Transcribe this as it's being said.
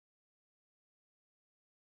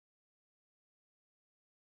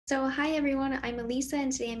So hi everyone, I'm Alisa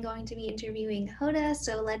and today I'm going to be interviewing Hoda,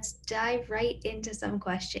 so let's dive right into some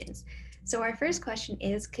questions. So our first question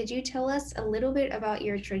is, could you tell us a little bit about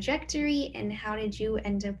your trajectory and how did you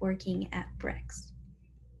end up working at Brex?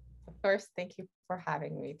 First, thank you for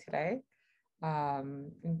having me today.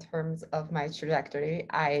 In terms of my trajectory,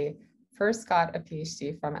 I first got a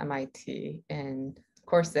PhD from MIT in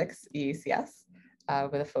Core 6 EECS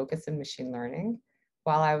with a focus in machine learning.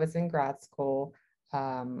 While I was in grad school,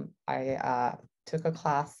 I took a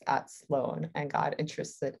class at Sloan and got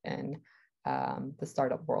interested in the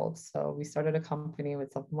startup world. So we started a company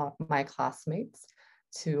with some of my classmates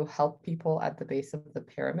to help people at the base of the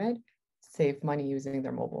pyramid save money using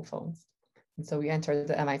their mobile phones. And so we entered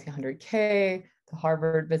the MIT 100K, the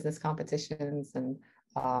Harvard business competitions, and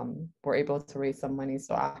were able to raise some money.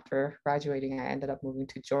 So after graduating, I ended up moving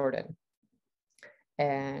to Jordan.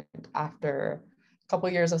 And after a couple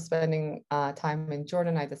of years of spending time in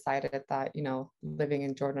Jordan, I decided that, living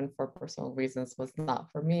in Jordan for personal reasons was not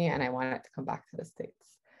for me, and I wanted to come back to the States.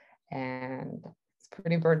 And it's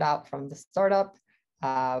pretty burned out from the startup,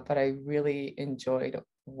 but I really enjoyed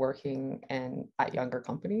working at younger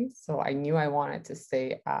companies. So I knew I wanted to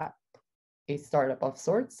stay at a startup of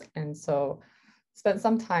sorts. And so spent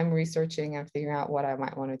some time researching and figuring out what I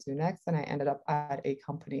might want to do next. And I ended up at a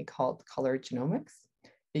company called Color Genomics.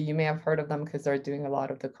 You may have heard of them because they're doing a lot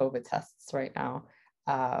of the COVID tests right now.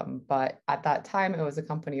 But at that time, it was a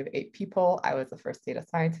company of 8 people. I was the first data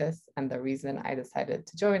scientist. And the reason I decided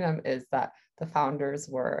to join them is that the founders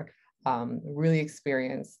were really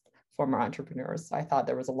experienced former entrepreneurs. So I thought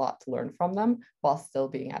there was a lot to learn from them while still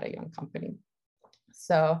being at a young company.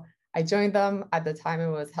 So I joined them. At the time, it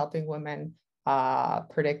was helping women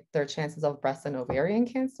predict their chances of breast and ovarian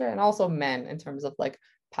cancer, and also men in terms of like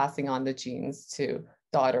passing on the genes to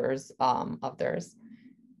daughters of theirs.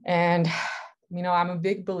 And, I'm a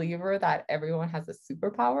big believer that everyone has a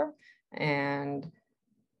superpower. And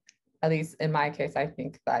at least in my case, I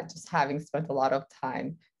think that just having spent a lot of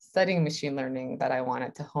time studying machine learning, that I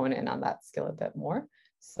wanted to hone in on that skill a bit more.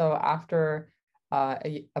 So after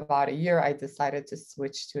about a year, I decided to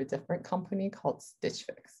switch to a different company called Stitch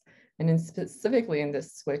Fix. And specifically in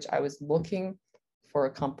this switch, I was looking for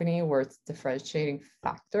a company where its differentiating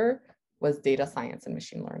factor was data science and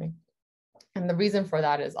machine learning. And the reason for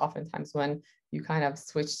that is oftentimes when you kind of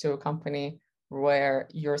switch to a company where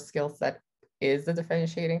your skill set is the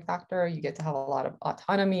differentiating factor, you get to have a lot of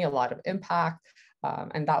autonomy, a lot of impact,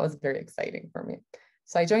 and that was very exciting for me.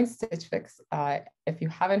 So I joined Stitch Fix. If you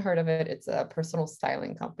haven't heard of it, it's a personal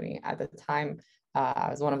styling company. At the time, I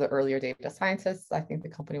was one of the earlier data scientists. I think the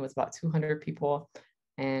company was about 200 people,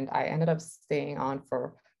 and I ended up staying on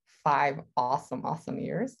for 5 awesome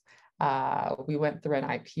years. We went through an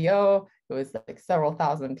IPO. It was like several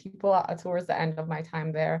thousand people towards the end of my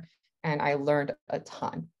time there, and I learned a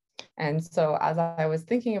ton. And so as I was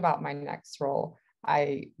thinking about my next role,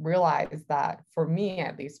 I realized that for me,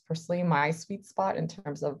 at least personally, my sweet spot in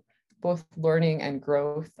terms of both learning and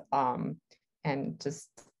growth and just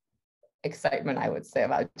excitement, I would say,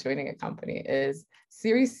 about joining a company is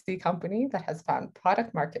Series C company that has found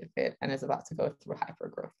product market fit and is about to go through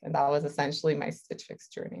hypergrowth. And that was essentially my Stitch Fix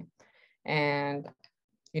journey. And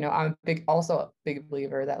I'm also a big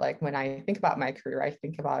believer that like when I think about my career, I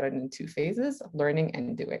think about it in 2 phases, learning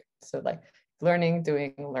and doing. So like learning,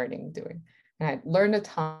 doing, learning, doing. And I learned a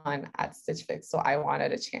ton at Stitch Fix, so I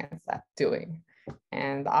wanted a chance at doing.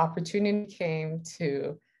 And the opportunity came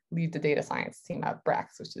to lead the data science team at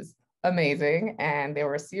Brex, which is amazing. And they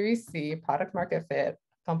were a Series C product market fit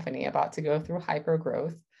company about to go through hyper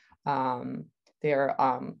growth. They're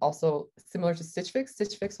also similar to Stitch Fix.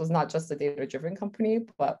 Stitch Fix was not just a data-driven company,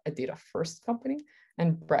 but a data-first company.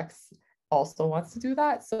 And Brex also wants to do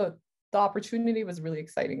that. So the opportunity was really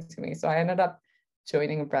exciting to me. So I ended up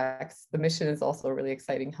joining Brex. The mission is also really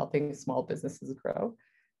exciting, helping small businesses grow.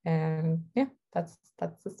 And yeah, that's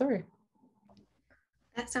the story.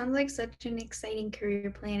 That sounds like such an exciting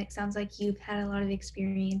career plan. It sounds like you've had a lot of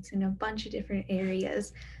experience in a bunch of different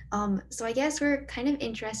areas. So I guess we're kind of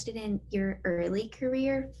interested in your early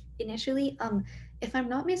career initially. If I'm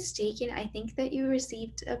not mistaken, I think that you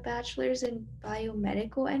received a bachelor's in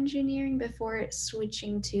biomedical engineering before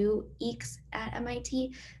switching to EECS at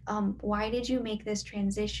MIT. Why did you make this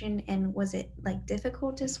transition, and was it like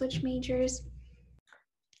difficult to switch majors?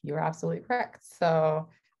 You're absolutely correct. So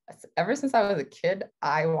ever since I was a kid,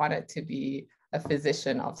 I wanted to be a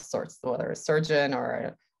physician of sorts, whether a surgeon or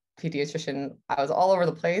a pediatrician. I was all over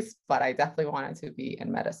the place, but I definitely wanted to be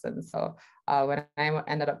in medicine. So when I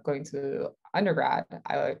ended up going to undergrad,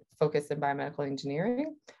 I focused in biomedical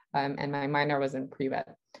engineering, and my minor was in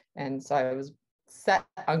pre-med. And so I was set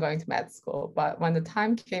on going to med school. But when the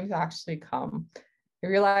time came to actually come, I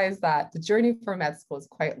realized that the journey for med school is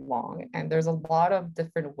quite long, and there's a lot of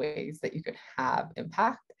different ways that you could have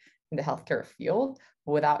impact in the healthcare field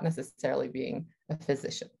without necessarily being a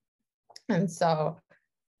physician. And so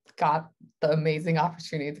got the amazing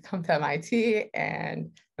opportunity to come to MIT, and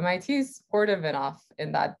MIT is supportive enough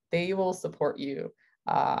in that they will support you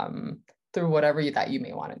through whatever that you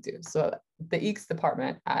may want to do. So the EECS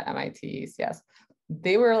department at MIT ECS,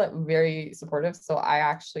 they were like very supportive. So I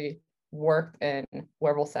actually worked in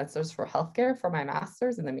wearable sensors for healthcare for my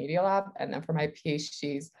master's in the media lab, and then for my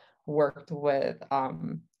PhDs worked with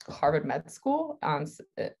Harvard Med School on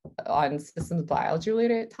systems biology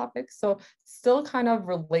related topics. So still kind of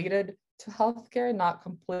related to healthcare, not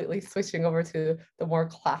completely switching over to the more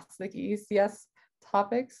classic ECS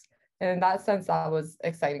topics. And in that sense, that was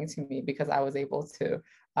exciting to me because I was able to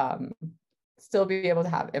still be able to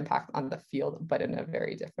have impact on the field, but in a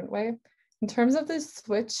very different way. In terms of this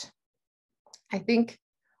switch, I think,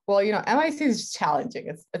 well, you know, MIT is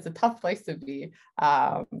challenging. It's a tough place to be,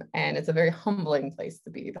 and it's a very humbling place to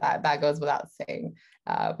be. That goes without saying.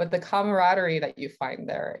 But the camaraderie that you find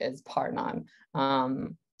there is par none.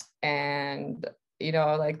 And you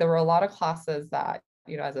know, like there were a lot of classes that,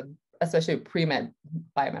 you know, especially pre-med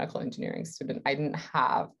biomedical engineering student, I didn't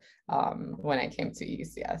have when I came to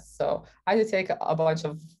ECS. So I had to take a bunch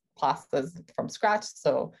of classes from scratch.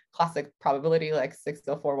 So classic probability like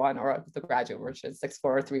 6041, or the graduate version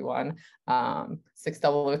 6431,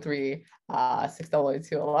 6003,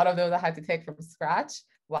 6002. A lot of those I had to take from scratch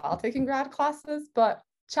while taking grad classes, but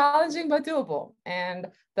challenging but doable. And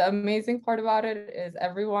the amazing part about it is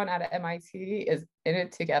everyone at MIT is in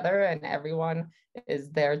it together, and everyone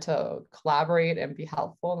is there to collaborate and be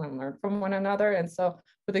helpful and learn from one another. And so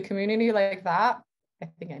with a community like that, I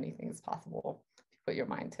think anything is possible if you put your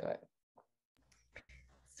mind to it.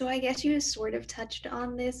 So I guess you sort of touched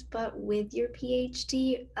on this, but with your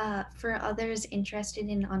PhD, for others interested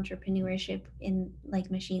in entrepreneurship in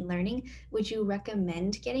like machine learning, would you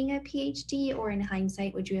recommend getting a PhD, or in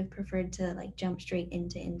hindsight, would you have preferred to like jump straight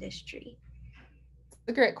into industry? It's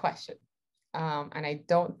a great question. And I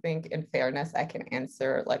don't think, in fairness, I can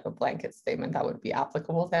answer like a blanket statement that would be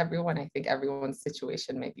applicable to everyone. I think everyone's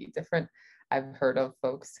situation may be different. I've heard of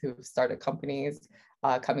folks who've started companies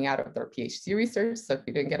coming out of their PhD research. So if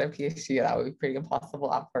you didn't get a PhD, that would be pretty impossible.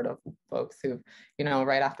 I've heard of folks who, you know,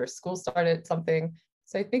 right after school started something.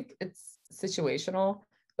 So I think it's situational.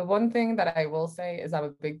 The one thing that I will say is I'm a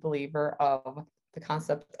big believer of the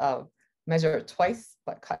concept of measure it twice,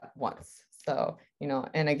 but cut once. So, you know,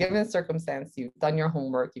 in a given circumstance, you've done your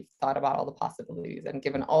homework, you've thought about all the possibilities, and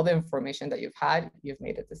given all the information that you've had, you've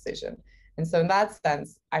made a decision. And so in that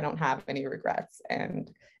sense, I don't have any regrets. And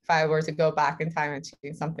if I were to go back in time and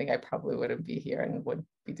change something, I probably wouldn't be here and would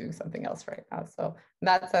be doing something else right now. So in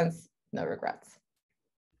that sense, no regrets.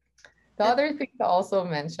 The other thing to also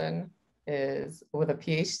mention is with a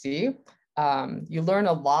PhD, you learn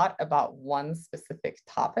a lot about one specific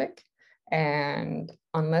topic. And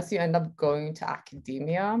unless you end up going to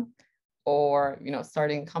academia or, you know,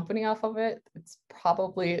 starting a company off of it, it's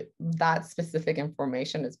probably that specific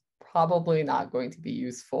information is probably not going to be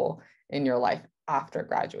useful in your life after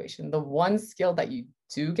graduation. The one skill that you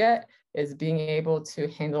do get is being able to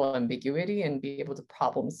handle ambiguity and be able to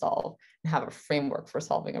problem solve and have a framework for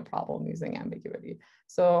solving a problem using ambiguity.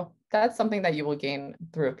 So that's something that you will gain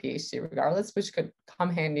through a PhD regardless, which could come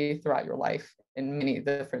handy throughout your life in many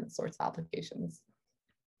different sorts of applications.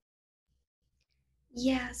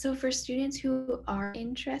 Yeah, so for students who are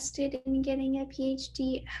interested in getting a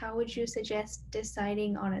PhD, how would you suggest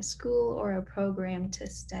deciding on a school or a program to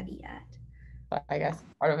study at? But I guess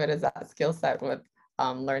part of it is that skill set with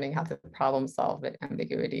learning how to problem solve with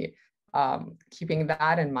ambiguity. Keeping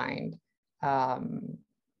that in mind,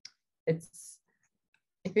 it's,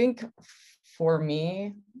 I think for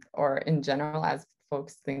me, or in general, as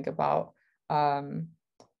folks think about a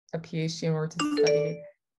PhD in order to study,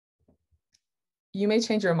 you may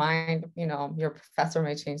change your mind, you know, your professor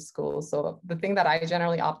may change schools. So the thing that I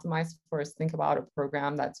generally optimize for is think about a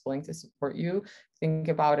program that's willing to support you. Think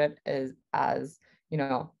about it as, you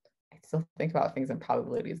know, I still think about things in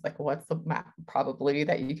probabilities, like what's the probability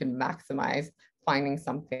that you can maximize finding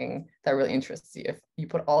something that really interests you. If you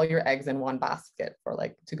put all your eggs in one basket for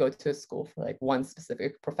like to go to a school for like one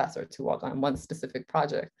specific professor to work on one specific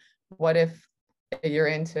project, what if you're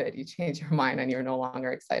into it, you change your mind and you're no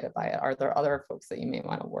longer excited by it? Are there other folks that you may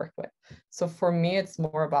want to work with? So for me, it's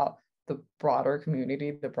more about the broader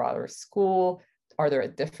community, the broader school. Are there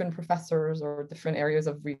different professors or different areas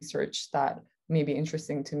of research that maybe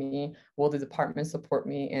interesting to me? Will the department support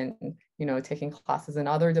me in, taking classes in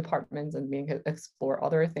other departments and being explore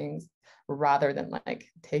other things rather than like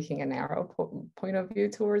taking a narrow point of view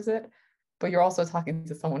towards it? But you're also talking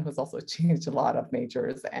to someone who's also changed a lot of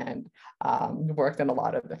majors and worked in a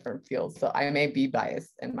lot of different fields. So I may be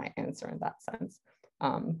biased in my answer in that sense.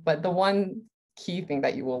 But the one key thing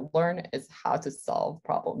that you will learn is how to solve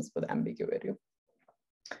problems with ambiguity,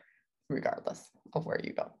 regardless of where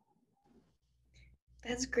you go.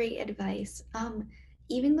 That's great advice.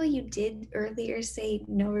 Even though you did earlier say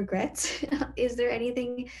no regrets, is there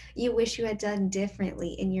anything you wish you had done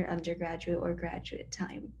differently in your undergraduate or graduate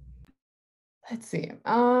time? Let's see.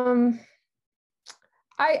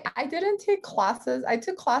 I didn't take classes. I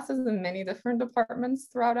took classes in many different departments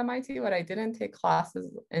throughout MIT, but I didn't take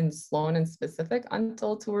classes in Sloan in specific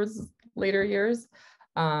until towards later years.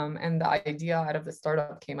 And the idea out of the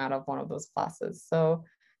startup came out of one of those classes. So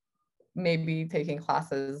maybe taking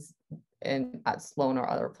classes at Sloan or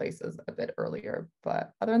other places a bit earlier.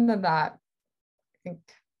 But other than that, I think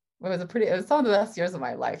it was some of the best years of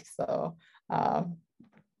my life. So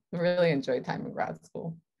really enjoyed time in grad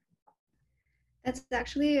school. That's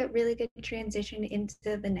actually a really good transition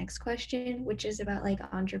into the next question, which is about like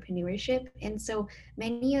entrepreneurship. And so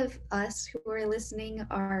many of us who are listening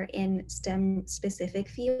are in STEM specific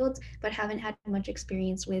fields, but haven't had much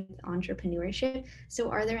experience with entrepreneurship. So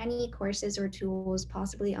are there any courses or tools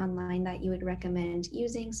possibly online that you would recommend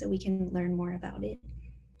using so we can learn more about it?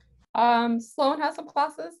 Sloan has some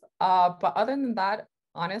classes, but other than that,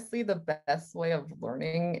 honestly, the best way of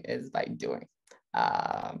learning is by doing.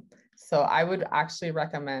 So I would actually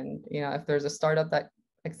recommend, if there's a startup that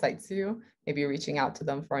excites you, maybe reaching out to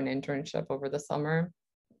them for an internship over the summer.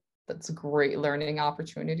 That's a great learning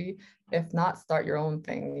opportunity. If not, start your own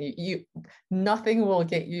thing. Nothing will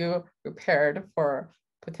get you prepared for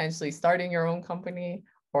potentially starting your own company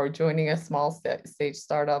or joining a small stage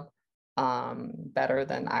startup better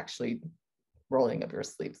than actually rolling up your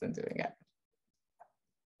sleeves and doing it.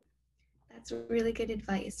 That's really good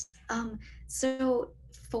advice. So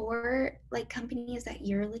for like companies that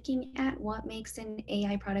you're looking at, what makes an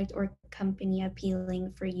AI product or company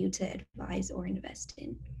appealing for you to advise or invest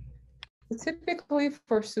in? Typically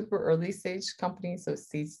for super early stage companies, so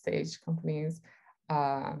seed stage companies,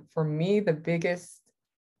 for me, the biggest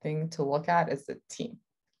thing to look at is the team,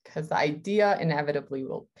 because the idea inevitably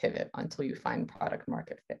will pivot until you find product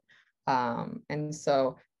market fit. And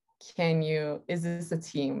so is this a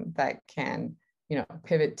team that can,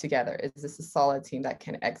 pivot together? Is this a solid team that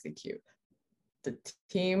can execute? The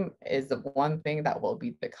team is the one thing that will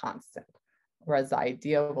be the constant, whereas the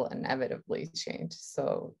idea will inevitably change.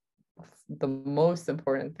 So the most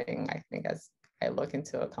important thing, I think, as I look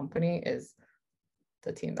into a company is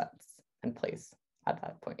the team that's in place at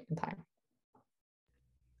that point in time.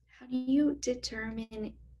 How do you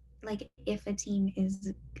determine like if a team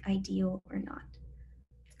is ideal or not?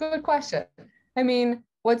 Good question. I mean,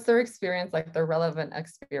 what's their experience, like their relevant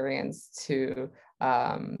experience to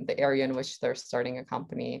the area in which they're starting a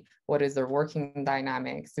company? What is their working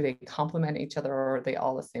dynamics? Do they complement each other, or are they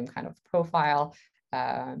all the same kind of profile?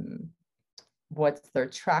 What's their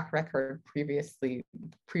track record previous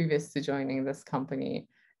to joining this company?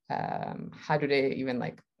 How do they even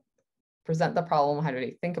like present the problem? How do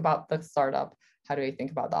they think about the startup? How do they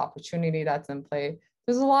think about the opportunity that's in play?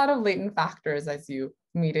 There's a lot of latent factors as you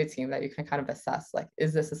meet a team that you can kind of assess, like,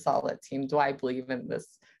 is this a solid team? Do I believe in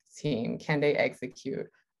this team? Can they execute?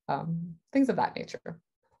 Things of that nature.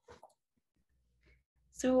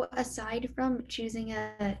 So aside from choosing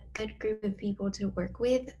a good group of people to work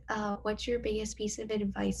with, what's your biggest piece of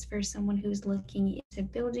advice for someone who's looking into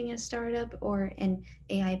building a startup or an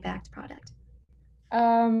AI-backed product?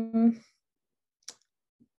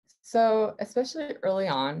 So especially early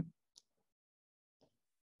on,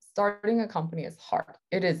 starting a company is hard.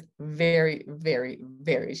 It is very, very,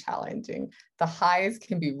 very challenging. The highs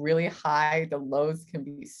can be really high, the lows can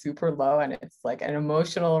be super low, and it's like an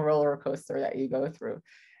emotional roller coaster that you go through.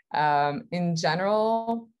 In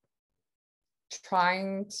general,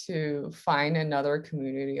 trying to find another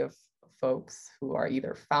community of folks who are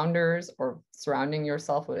either founders or surrounding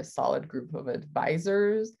yourself with a solid group of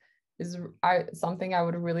advisors is something I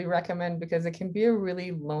would really recommend, because it can be a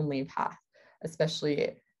really lonely path,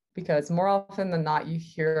 especially because more often than not, you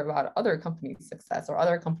hear about other companies' success or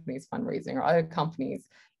other companies' fundraising or other companies,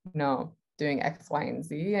 doing X, Y, and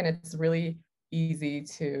Z. And it's really easy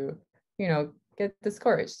to, get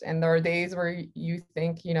discouraged. And there are days where you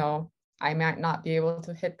think, I might not be able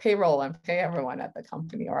to hit payroll and pay everyone at the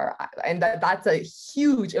company, and that's a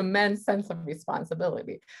huge, immense sense of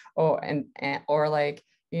responsibility. Or like,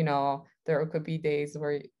 There could be days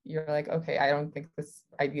where you're like, okay, I don't think this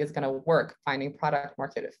idea is going to work. Finding product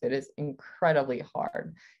market fit is incredibly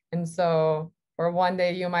hard. And so, or one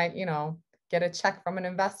day you might, get a check from an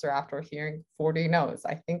investor after hearing 40 no's.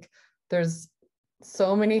 I think there's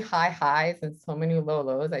so many high highs and so many low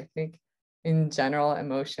lows. I think in general,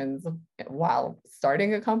 emotions while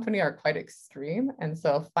starting a company are quite extreme. And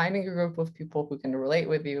so finding a group of people who can relate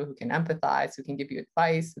with you, who can empathize, who can give you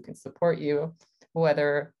advice, who can support you,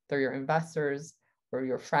 whether they're your investors or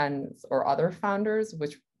your friends or other founders,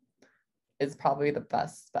 which is probably the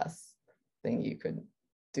best thing you could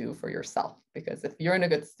do for yourself. Because if you're in a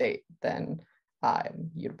good state, then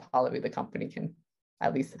you'd probably, the company can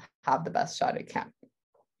at least have the best shot it can.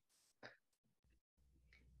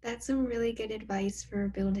 That's some really good advice for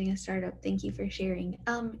building a startup. Thank you for sharing.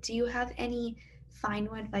 Do you have any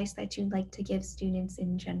final advice that you'd like to give students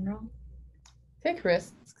in general? Take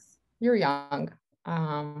risks. You're young.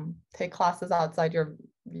 Take classes outside your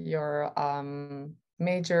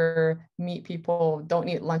major. Meet people. Don't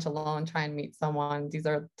eat lunch alone. Try and meet someone. These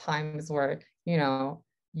are times where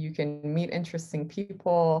you can meet interesting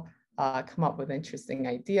people, come up with interesting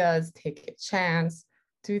ideas, take a chance,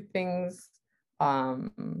 do things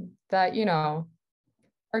that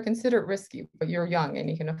are considered risky, but you're young and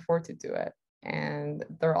you can afford to do it. And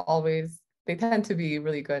they tend to be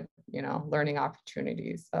really good, learning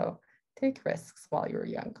opportunities. So take risks while you're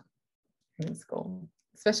young in school,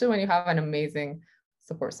 especially when you have an amazing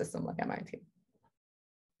support system like MIT.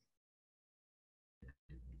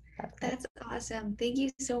 That's awesome. Thank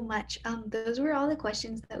you so much. Those were all the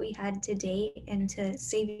questions that we had today. And to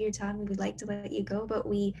save your time, we would like to let you go, but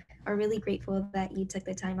we are really grateful that you took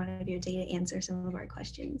the time out of your day to answer some of our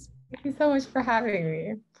questions. Thank you so much for having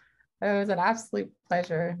me. It was an absolute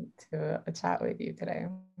pleasure to chat with you today.